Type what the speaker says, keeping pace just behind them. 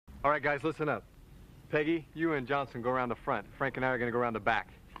All right, guys, listen up. Peggy, you and Johnson go around the front. Frank and I are going to go around the back.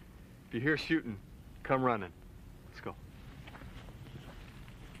 If you hear shooting, come running. Let's go.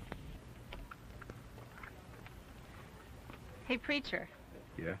 Hey, preacher.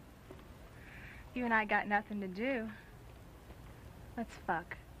 Yeah? You and I got nothing to do. Let's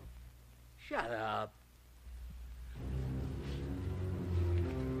fuck. Shut up.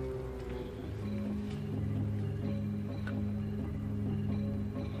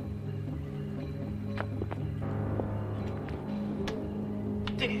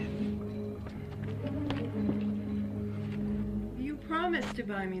 You promised to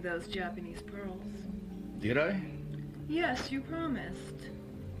buy me those Japanese pearls. Did I? Yes, you promised.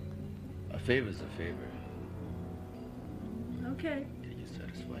 A favor's a favor. Okay. Did you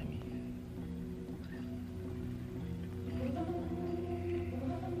satisfy me?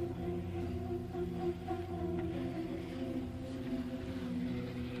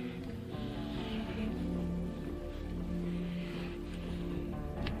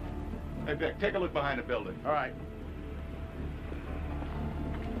 Hey, Vic, take a look behind the building. All right.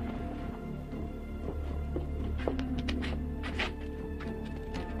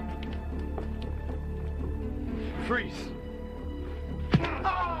 Freeze!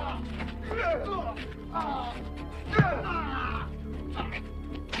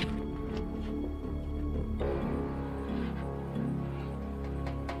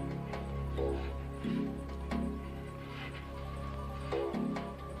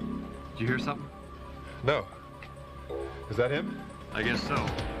 Did you hear something? No. Is that him? I guess so.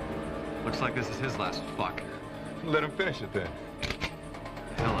 Looks like this is his last fuck. Let him finish it then.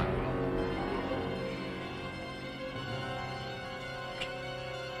 Hell, I will.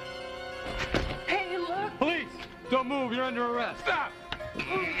 Hey, look! Police! Don't move, you're under arrest. Stop!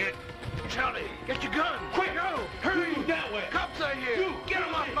 Charlie, get your gun. Quick, go. Hurry. That way. Cops are here. Get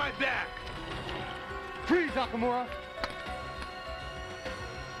him off my back. Freeze, Nakamura!